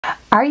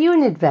Are you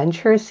an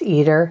adventurous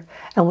eater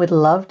and would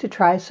love to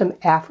try some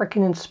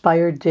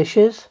African-inspired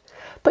dishes,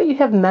 but you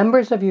have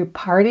members of your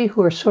party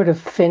who are sort of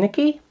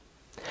finicky?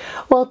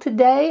 Well,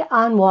 today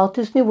on Walt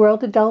Disney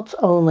World Adults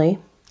Only,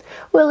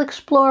 we'll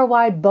explore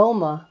why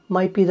Boma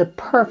might be the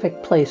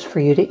perfect place for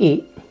you to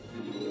eat.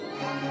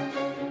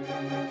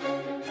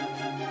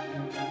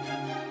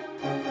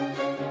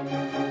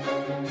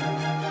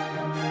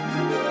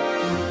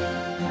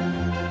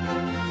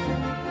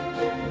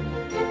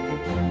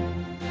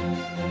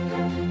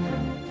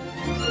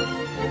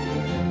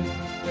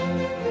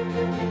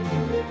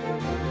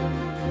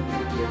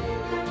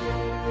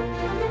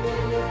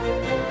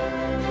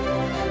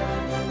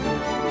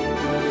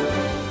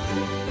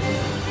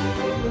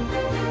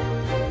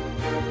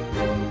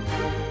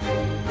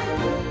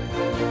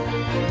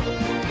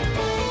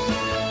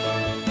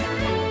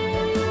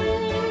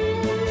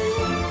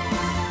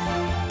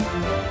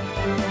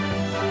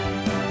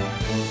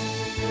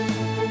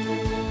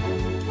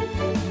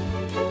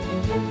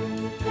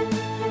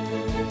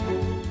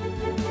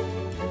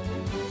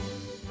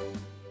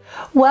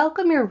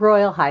 Welcome, your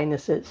Royal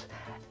Highnesses.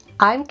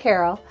 I'm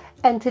Carol,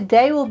 and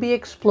today we'll be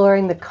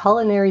exploring the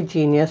culinary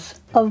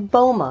genius of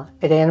Boma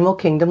at Animal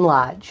Kingdom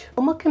Lodge.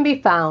 Boma can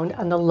be found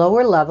on the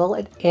lower level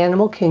at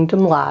Animal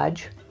Kingdom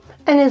Lodge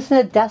and is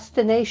a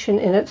destination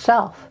in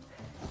itself.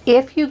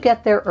 If you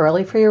get there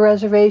early for your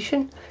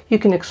reservation, you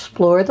can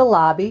explore the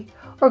lobby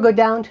or go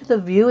down to the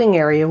viewing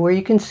area where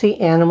you can see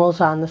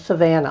animals on the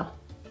savannah.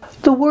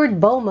 The word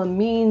Boma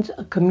means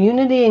a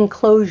community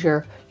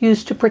enclosure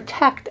used to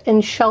protect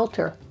and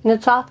shelter, and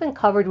it's often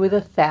covered with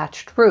a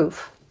thatched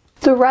roof.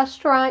 The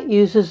restaurant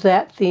uses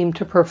that theme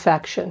to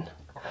perfection.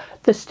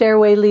 The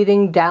stairway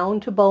leading down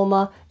to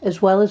Boma,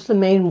 as well as the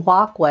main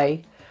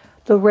walkway,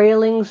 the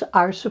railings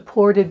are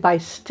supported by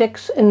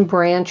sticks and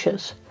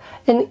branches,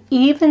 and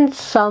even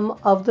some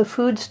of the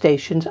food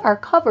stations are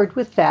covered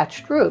with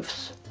thatched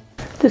roofs.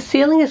 The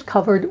ceiling is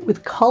covered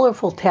with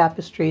colorful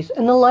tapestries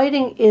and the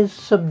lighting is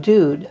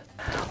subdued,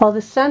 while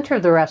the center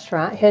of the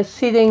restaurant has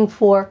seating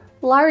for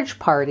large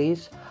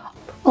parties.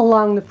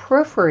 Along the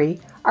periphery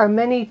are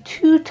many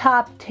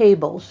two-top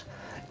tables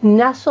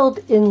nestled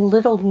in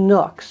little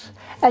nooks,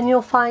 and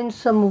you'll find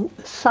some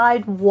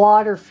side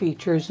water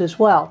features as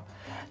well,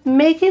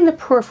 making the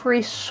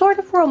periphery sort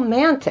of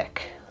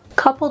romantic.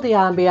 Couple the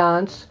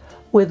ambiance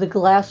with a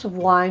glass of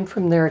wine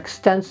from their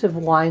extensive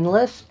wine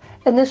list,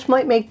 and this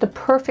might make the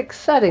perfect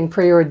setting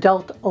for your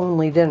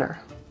adult-only dinner.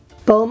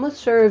 Boma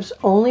serves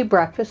only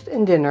breakfast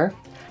and dinner.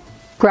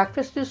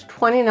 Breakfast is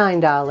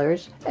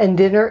 $29 and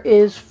dinner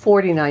is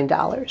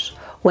 $49.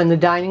 When the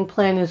dining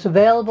plan is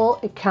available,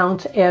 it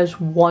counts as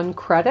 1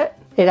 credit.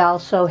 It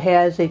also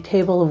has a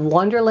Table of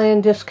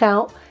Wonderland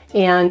discount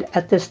and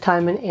at this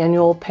time an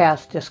annual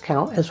pass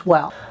discount as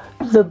well.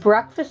 The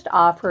breakfast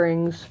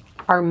offerings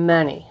are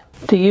many.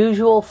 The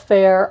usual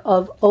fare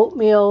of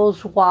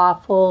oatmeals,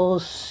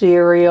 waffles,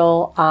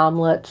 cereal,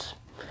 omelets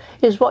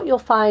is what you'll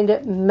find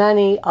at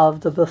many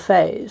of the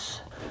buffets.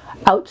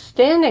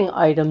 Outstanding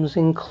items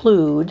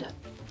include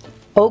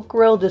oak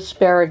grilled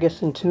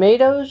asparagus and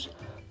tomatoes,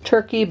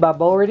 turkey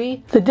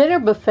barbordi. The dinner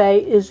buffet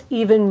is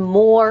even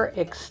more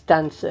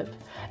extensive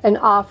and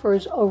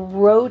offers a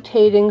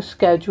rotating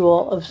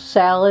schedule of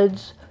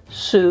salads,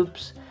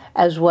 soups,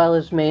 as well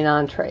as main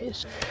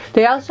entrees.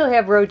 They also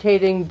have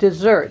rotating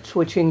desserts,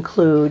 which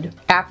include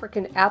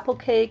African apple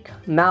cake,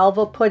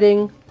 Malva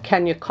pudding,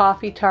 Kenya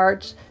coffee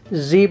tarts,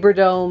 zebra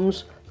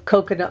domes,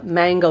 coconut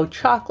mango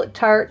chocolate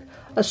tart,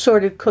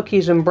 assorted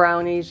cookies and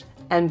brownies,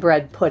 and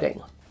bread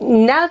pudding.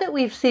 Now that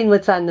we've seen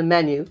what's on the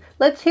menu,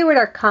 let's hear what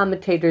our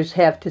commentators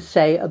have to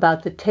say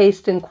about the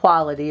taste and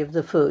quality of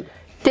the food.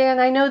 Dan,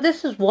 I know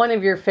this is one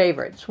of your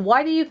favorites.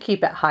 Why do you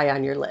keep it high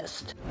on your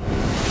list?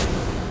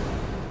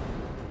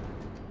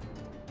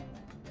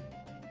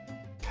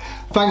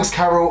 Thanks,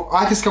 Carol.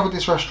 I discovered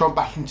this restaurant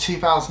back in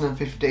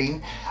 2015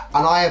 and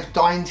I have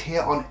dined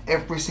here on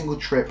every single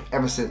trip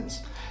ever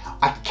since.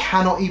 I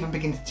cannot even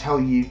begin to tell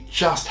you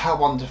just how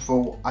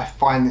wonderful I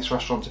find this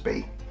restaurant to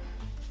be.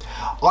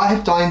 I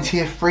have dined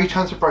here 3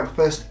 times for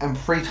breakfast and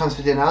 3 times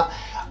for dinner,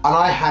 and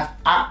I have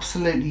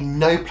absolutely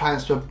no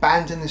plans to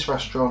abandon this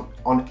restaurant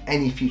on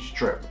any future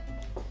trip.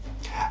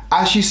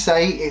 As you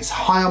say, it's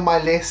high on my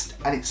list,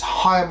 and it's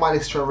high on my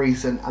list for a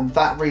reason, and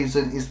that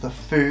reason is the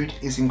food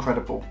is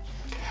incredible.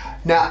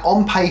 Now,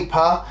 on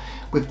paper,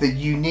 with the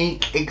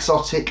unique,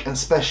 exotic and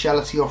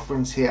specialty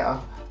offerings here,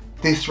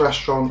 this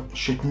restaurant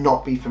should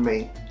not be for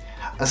me.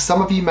 As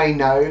some of you may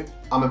know,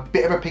 I'm a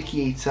bit of a picky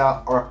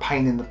eater or a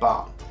pain in the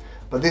butt,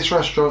 but this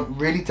restaurant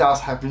really does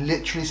have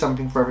literally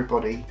something for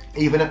everybody,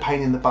 even a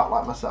pain in the butt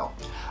like myself.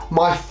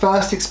 My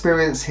first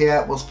experience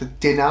here was for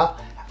dinner,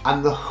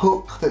 and the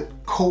hook that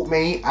caught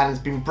me and has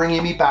been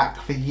bringing me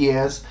back for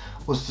years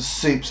was the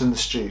soups and the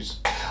stews.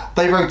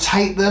 They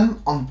rotate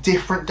them on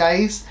different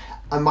days,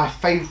 and my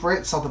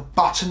favourites are the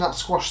butternut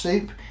squash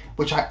soup,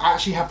 which I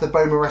actually have the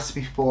Boma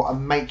recipe for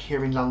and make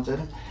here in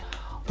London,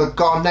 the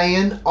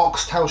Ghanaian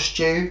oxtail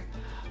stew,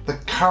 the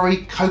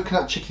curry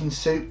coconut chicken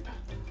soup,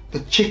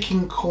 the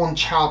chicken corn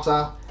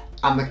chowder,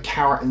 and the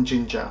carrot and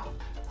ginger.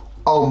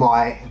 Oh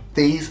my,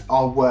 these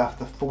are worth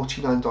the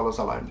 $49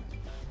 alone.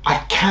 I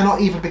cannot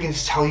even begin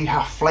to tell you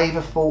how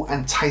flavourful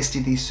and tasty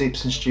these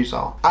soups and stews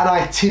are. And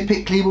I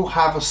typically will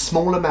have a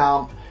small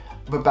amount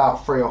of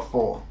about 3 or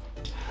 4.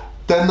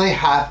 Then they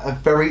have a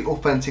very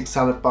authentic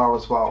salad bar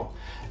as well.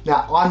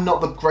 Now, I'm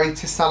not the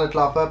greatest salad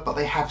lover, but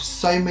they have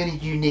so many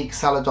unique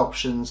salad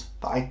options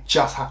that I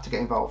just have to get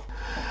involved.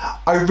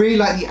 I really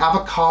like the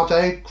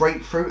avocado,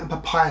 grapefruit and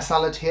papaya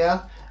salad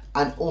here,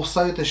 and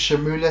also the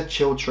chamula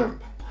chilled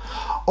shrimp.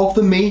 Of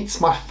the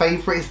meats, my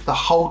favourite is the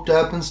whole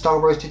Durban style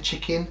roasted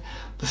chicken.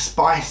 The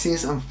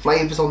spices and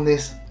flavours on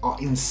this are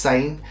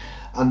insane,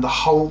 and the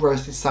whole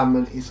roasted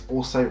salmon is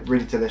also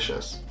really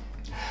delicious.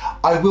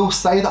 I will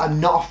say that I'm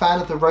not a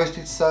fan of the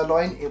roasted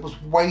sirloin. It was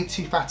way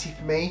too fatty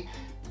for me,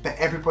 but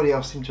everybody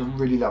else seemed to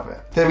really love it.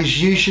 There is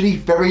usually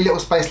very little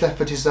space left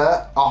for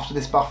dessert after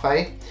this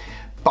buffet,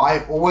 but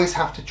I always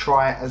have to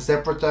try a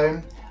zebra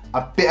dome,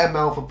 a bit of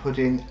Malva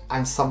pudding,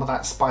 and some of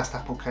that spiced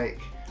apple cake.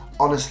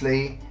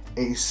 Honestly,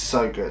 it is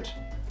so good.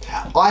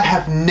 I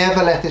have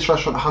never left this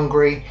restaurant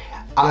hungry,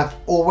 and I've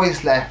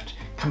always left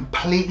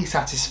completely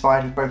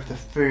satisfied with both the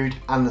food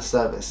and the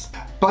service.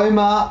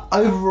 Boma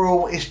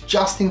overall is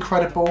just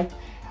incredible,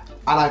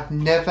 and I've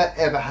never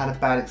ever had a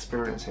bad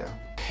experience here.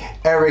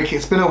 Eric,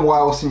 it's been a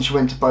while since you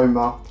went to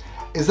Boma.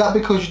 Is that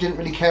because you didn't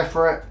really care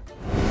for it?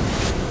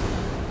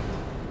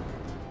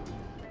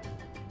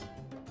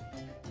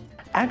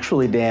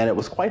 Actually, Dan, it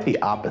was quite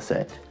the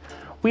opposite.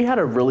 We had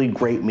a really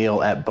great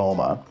meal at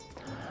Boma.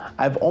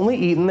 I've only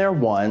eaten there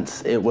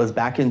once. It was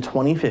back in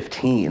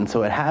 2015,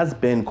 so it has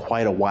been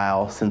quite a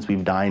while since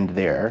we've dined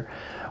there.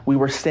 We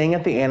were staying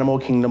at the Animal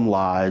Kingdom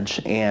Lodge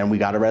and we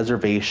got a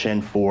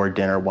reservation for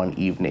dinner one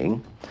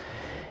evening.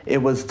 It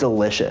was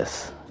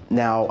delicious.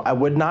 Now, I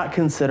would not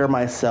consider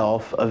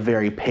myself a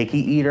very picky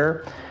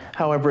eater.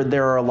 However,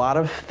 there are a lot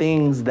of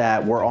things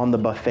that were on the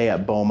buffet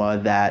at Boma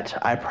that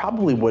I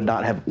probably would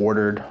not have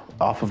ordered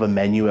off of a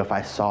menu if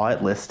I saw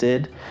it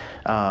listed.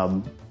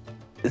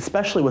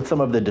 Especially with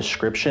some of the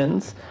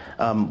descriptions.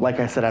 Like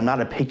I said, I'm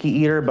not a picky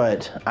eater,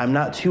 but I'm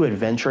not too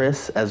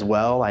adventurous as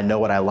well. I know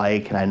what I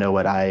like and I know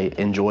what I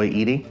enjoy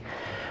eating.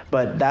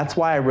 But that's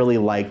why I really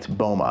liked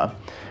Boma.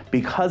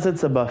 Because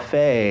it's a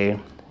buffet,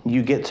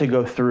 you get to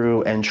go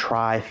through and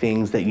try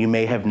things that you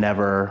may have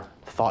never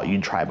thought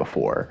you'd try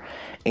before.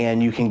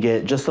 And you can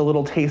get just a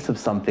little taste of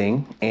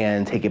something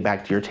and take it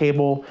back to your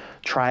table,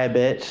 try a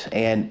bit,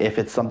 and if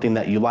it's something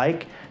that you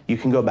like, you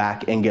can go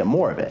back and get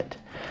more of it.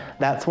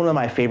 That's one of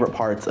my favorite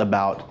parts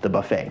about the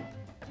buffet.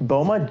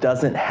 Boma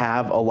doesn't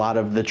have a lot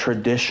of the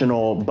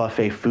traditional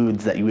buffet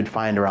foods that you would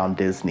find around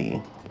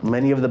Disney.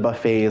 Many of the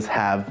buffets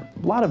have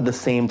a lot of the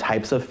same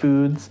types of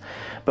foods,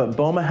 but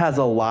Boma has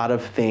a lot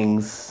of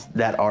things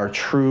that are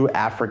true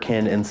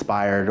African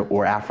inspired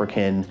or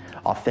African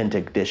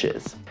authentic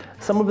dishes.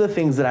 Some of the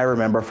things that I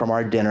remember from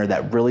our dinner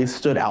that really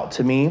stood out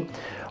to me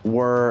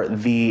were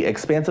the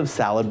expansive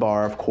salad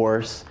bar, of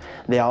course.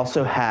 They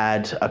also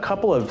had a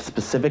couple of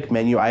specific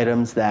menu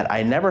items that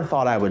I never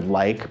thought I would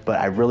like, but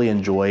I really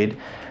enjoyed.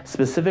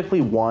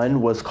 Specifically,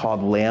 one was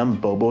called lamb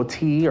bobo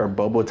tea or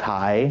bobo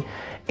thai,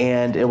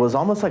 and it was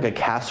almost like a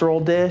casserole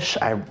dish.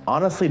 I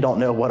honestly don't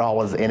know what all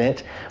was in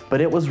it,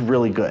 but it was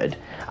really good.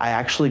 I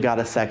actually got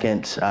a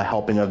second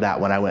helping of that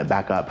when I went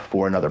back up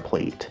for another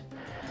plate.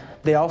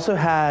 They also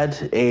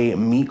had a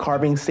meat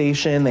carving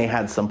station. They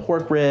had some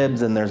pork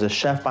ribs, and there's a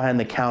chef behind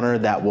the counter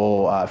that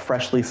will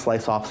freshly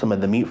slice off some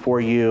of the meat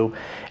for you.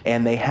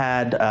 And they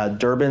had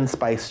Durban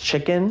spiced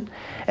chicken,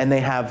 and they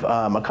have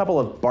a couple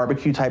of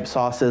barbecue type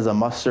sauces, a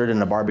mustard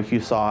and a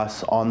barbecue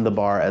sauce on the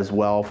bar as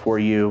well for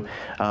you,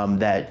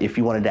 that if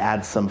you wanted to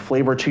add some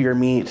flavor to your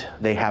meat,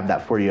 they have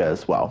that for you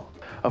as well.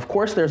 Of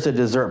course, there's a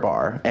dessert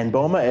bar, and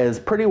Boma is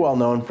pretty well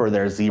known for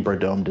their zebra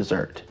dome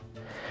dessert.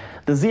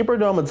 The zebra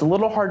dome, it's a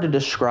little hard to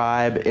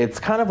describe. It's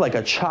kind of like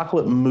a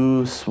chocolate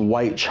mousse,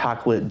 white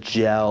chocolate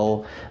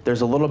gel. There's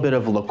a little bit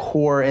of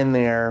liqueur in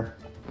there.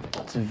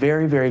 It's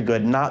very, very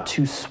good, not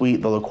too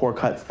sweet. The liqueur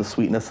cuts the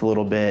sweetness a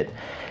little bit.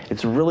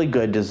 It's really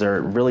good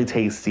dessert, really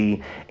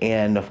tasty.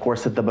 And of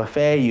course at the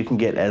buffet, you can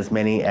get as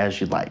many as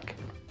you'd like.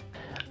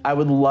 I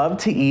would love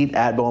to eat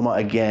at Boma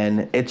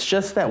again. It's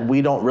just that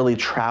we don't really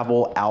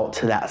travel out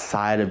to that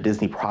side of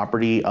Disney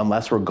property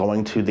unless we're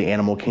going to the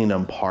Animal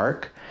Kingdom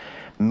park.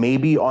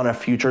 Maybe on a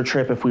future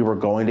trip, if we were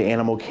going to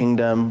Animal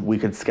Kingdom, we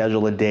could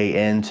schedule a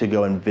day in to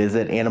go and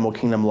visit Animal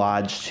Kingdom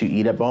Lodge to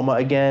eat at Boma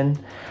again.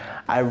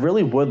 I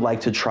really would like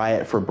to try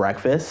it for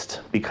breakfast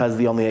because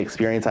the only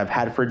experience I've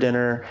had for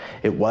dinner,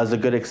 it was a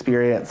good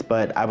experience,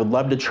 but I would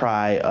love to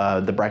try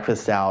the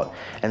breakfast out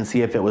and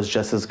see if it was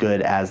just as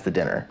good as the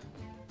dinner.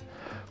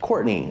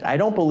 Courtney, I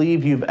don't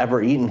believe you've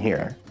ever eaten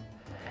here.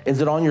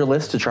 Is it on your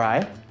list to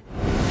try?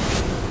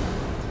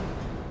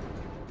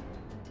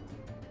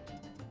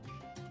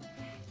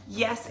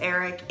 Yes,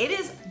 Eric, it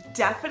is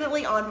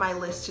definitely on my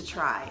list to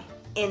try.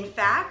 In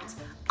fact,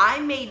 I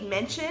made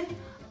mention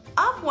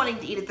of wanting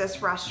to eat at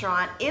this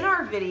restaurant in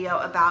our video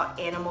about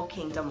Animal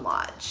Kingdom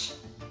Lodge.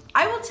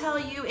 I will tell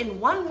you in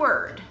one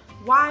word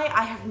why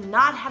I have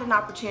not had an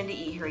opportunity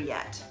to eat here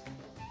yet.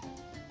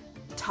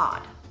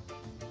 Todd.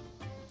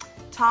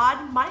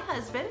 Todd, my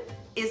husband,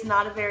 is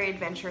not a very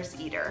adventurous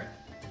eater.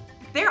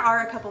 There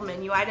are a couple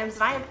menu items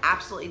that I am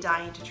absolutely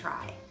dying to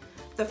try.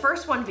 The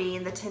first one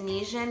being the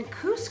Tunisian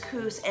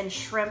couscous and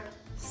shrimp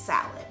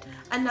salad.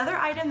 Another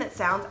item that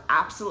sounds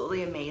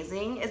absolutely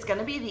amazing is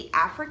gonna be the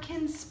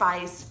African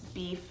spice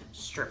beef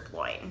strip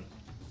loin.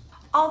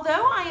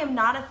 Although I am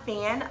not a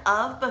fan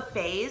of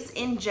buffets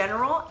in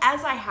general,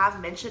 as I have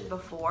mentioned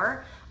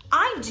before,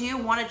 I do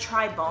want to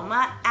try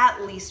Boma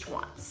at least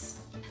once.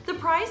 The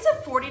price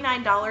of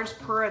 $49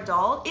 per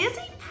adult is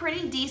a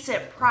pretty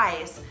decent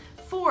price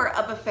for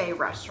a buffet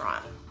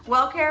restaurant.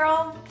 Well,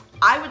 Carol,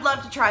 I would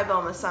love to try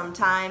Boma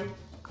sometime.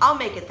 I'll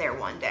make it there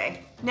one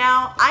day.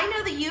 Now, I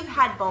know that you've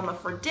had Boma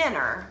for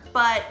dinner,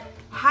 but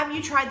have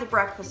you tried the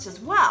breakfast as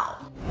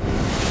well?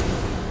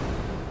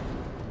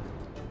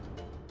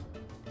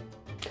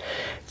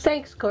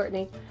 Thanks,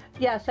 Courtney.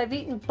 Yes, I've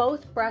eaten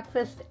both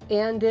breakfast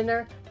and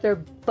dinner. They're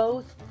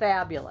both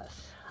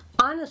fabulous.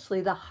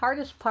 Honestly, the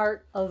hardest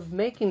part of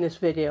making this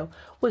video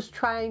was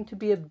trying to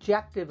be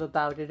objective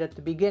about it at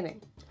the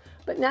beginning.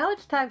 But now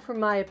it's time for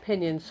my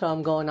opinion, so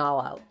I'm going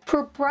all out.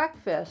 For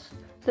breakfast,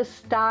 the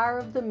star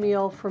of the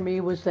meal for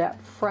me was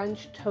that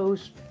French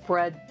toast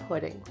bread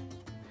pudding.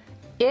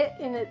 It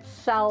in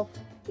itself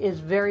is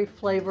very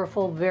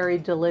flavorful, very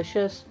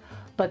delicious,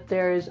 but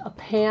there's a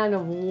pan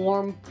of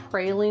warm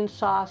praline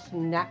sauce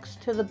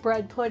next to the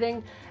bread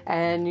pudding,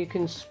 and you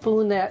can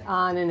spoon that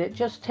on and it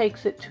just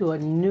takes it to a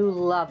new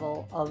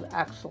level of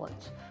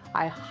excellence.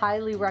 I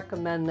highly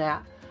recommend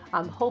that.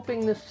 I'm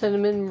hoping the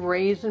cinnamon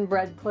raisin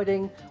bread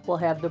pudding will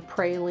have the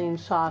praline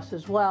sauce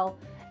as well,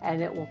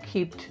 and it will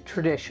keep to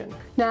tradition.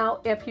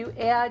 Now, if you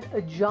add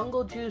a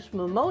jungle juice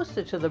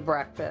mimosa to the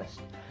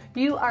breakfast,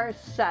 you are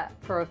set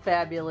for a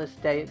fabulous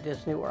day at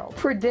Disney World.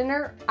 For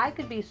dinner, I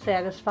could be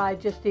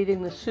satisfied just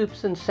eating the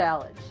soups and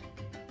salads.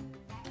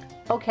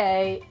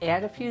 Okay,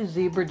 add a few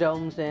zebra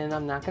domes in,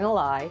 I'm not gonna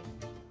lie.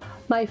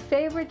 My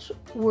favorites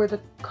were the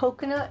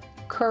coconut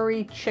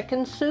curry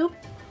chicken soup.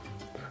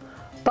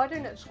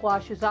 Butternut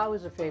squash is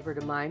always a favorite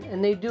of mine,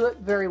 and they do it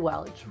very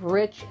well. It's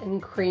rich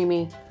and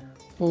creamy,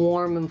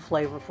 warm and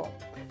flavorful.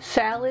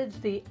 Salads,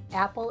 the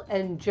apple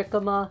and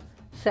jicama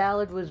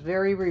salad was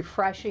very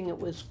refreshing. It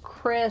was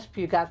crisp.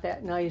 You got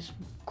that nice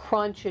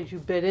crunch as you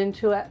bit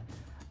into it.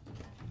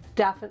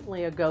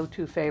 Definitely a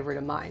go-to favorite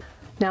of mine.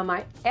 Now,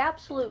 my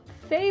absolute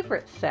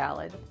favorite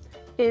salad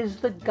is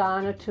the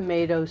Ghana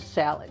tomato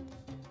salad.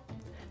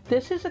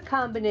 This is a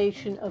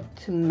combination of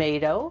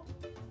tomato,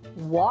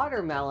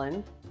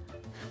 watermelon,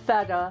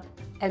 feta,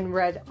 and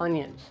red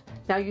onions.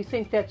 Now, you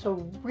think that's a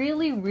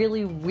really,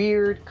 really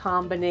weird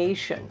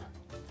combination.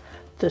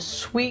 The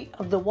sweet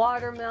of the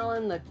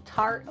watermelon, the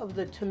tart of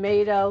the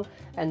tomato,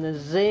 and the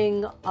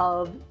zing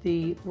of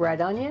the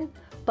red onion,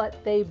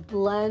 but they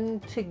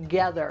blend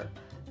together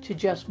to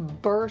just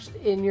burst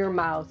in your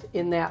mouth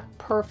in that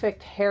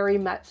perfect Harry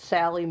Met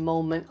Sally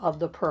moment of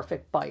the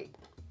perfect bite.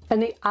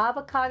 And the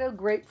avocado,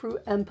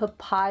 grapefruit, and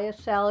papaya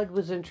salad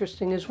was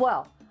interesting as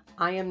well.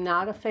 I am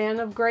not a fan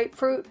of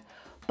grapefruit,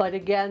 but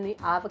again, the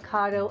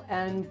avocado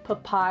and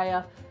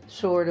papaya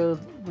sort of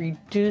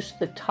reduced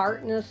the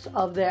tartness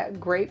of that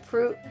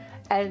grapefruit,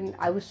 and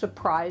I was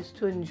surprised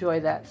to enjoy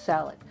that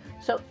salad.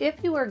 So if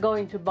you are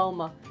going to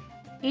Boma,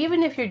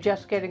 even if you're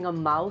just getting a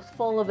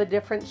mouthful of a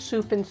different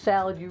soup and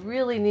salad, you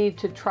really need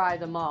to try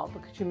them all,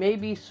 because you may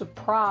be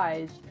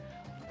surprised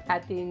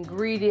at the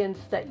ingredients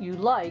that you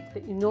like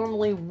that you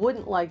normally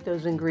wouldn't like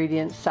those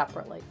ingredients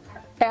separately.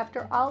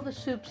 After all the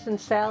soups and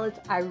salads,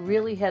 I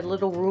really had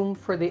little room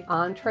for the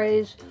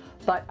entrees,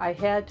 but I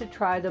had to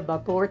try the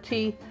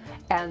baborti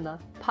and the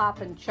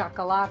poppin'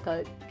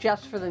 chakalaka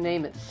just for the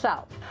name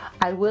itself.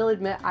 I will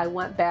admit I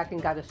went back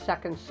and got a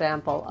second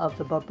sample of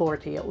the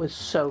baborti. It was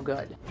so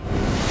good.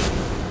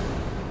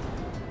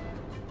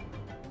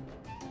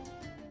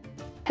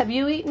 Have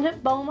you eaten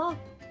at Boma?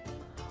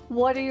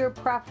 What are your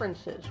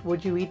preferences?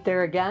 Would you eat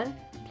there again?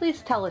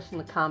 Please tell us in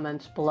the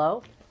comments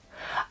below.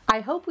 I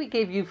hope we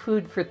gave you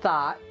food for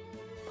thought,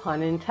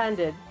 pun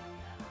intended,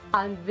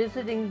 on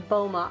visiting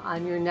Boma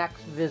on your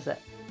next visit.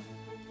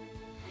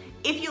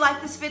 If you like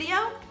this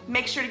video,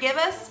 make sure to give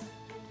us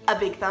a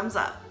big thumbs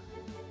up.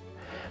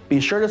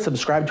 Be sure to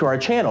subscribe to our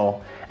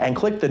channel and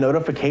click the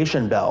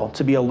notification bell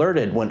to be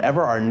alerted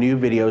whenever our new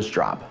videos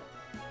drop.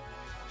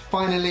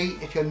 Finally,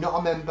 if you're not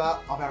a member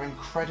of our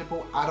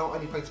incredible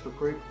adult-only Facebook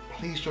group,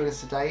 please join us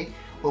today,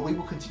 where we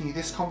will continue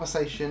this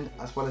conversation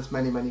as well as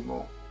many, many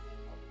more.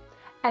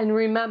 And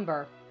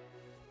remember,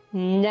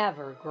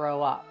 never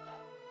grow up.